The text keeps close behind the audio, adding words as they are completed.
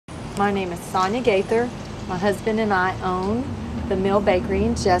My name is Sonja Gaither. My husband and I own the Mill Bakery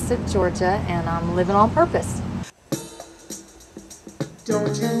in Jessup, Georgia, and I'm living on purpose. Don't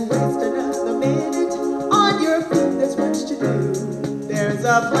you waste another minute on your feet, there's much to do. There's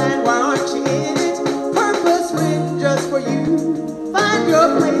a plan, why aren't you in it? Purpose written just for you. Find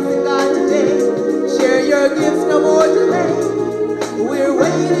your place in God today. Share your gifts, no more delay. We're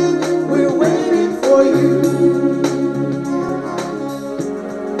waiting for you.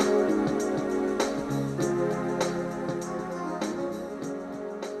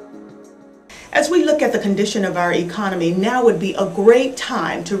 As we look at the condition of our economy, now would be a great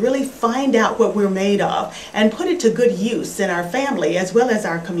time to really find out what we're made of and put it to good use in our family as well as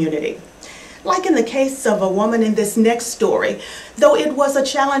our community. Like in the case of a woman in this next story, though it was a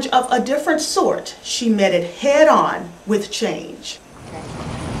challenge of a different sort, she met it head on with change.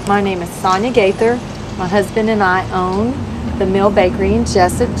 My name is Sonja Gaither. My husband and I own the Mill Bakery in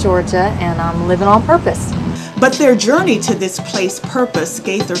Jessup, Georgia, and I'm living on purpose. But their journey to this place, Purpose,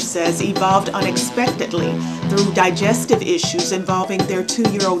 Gaither says, evolved unexpectedly through digestive issues involving their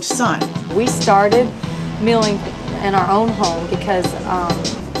 2-year-old son. We started milling in our own home because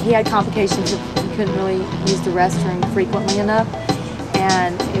he had complications. He couldn't really use the restroom frequently enough,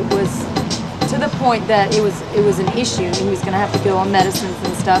 and it was to the point that it was an issue. He was going to have to go on medicines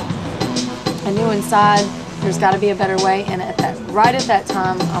and stuff. I knew inside there's got to be a better way, and right at that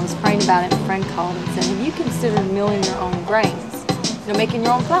time I was praying about it, and a friend called and said, have you considered milling your own grains? Making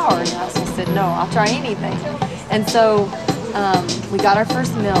your own flour? And I said, no, I'll try anything. And so we got our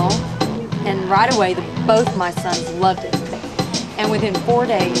first mill, and right away both my sons loved it. And within 4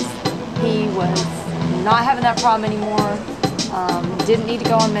 days he was not having that problem anymore, didn't need to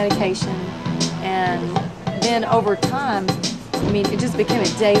go on medication, and then over time, it just became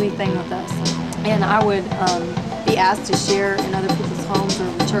a daily thing with us. And I would be asked to share in other people's homes or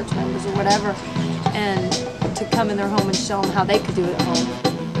with church members or whatever, and to come in their home and show them how they could do it at home.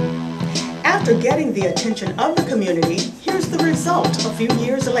 After getting the attention of the community, here's the result a few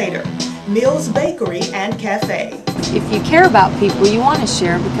years later. Mill's Bakery and Cafe. If you care about people, you want to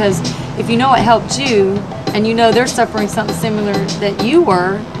share, because if you know it helped you, and you know they're suffering something similar that you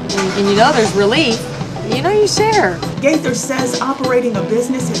were, and you know there's relief, you share. Gaither says operating a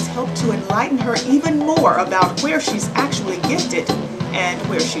business has helped to enlighten her even more about where she's actually gifted and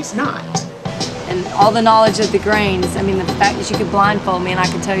where she's not. And all the knowledge of the grains, the fact that you could blindfold me and I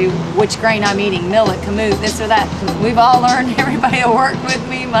could tell you which grain I'm eating, millet, kamut, this or that. We've all learned, everybody who worked with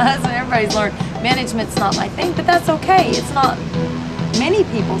me, my husband, everybody's learned. Management's not my thing, but that's okay. It's not many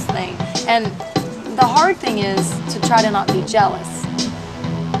people's thing. And the hard thing is to try to not be jealous.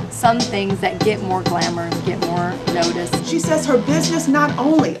 Some things that get more glamour, get more notice. She says her business not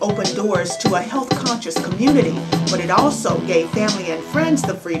only opened doors to a health-conscious community, but it also gave family and friends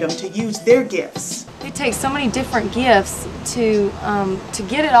the freedom to use their gifts. It takes so many different gifts to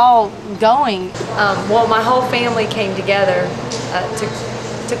get it all going. Well, my whole family came together.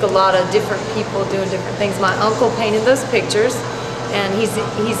 Took a lot of different people doing different things. My uncle painted those pictures, and he's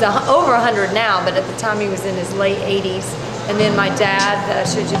over 100 now, but at the time he was in his late 80s. And then my dad, I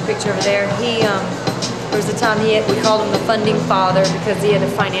showed you a picture over there, there was a time we called him the funding father because he had to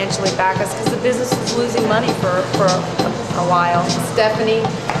financially back us because the business was losing money for a while. Stephanie,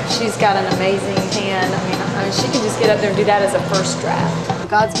 she's got an amazing hand. She can just get up there and do that as a first draft.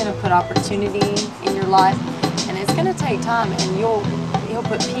 God's going to put opportunity in your life, and it's going to take time, and he'll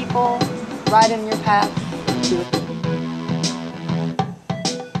put people right in your path to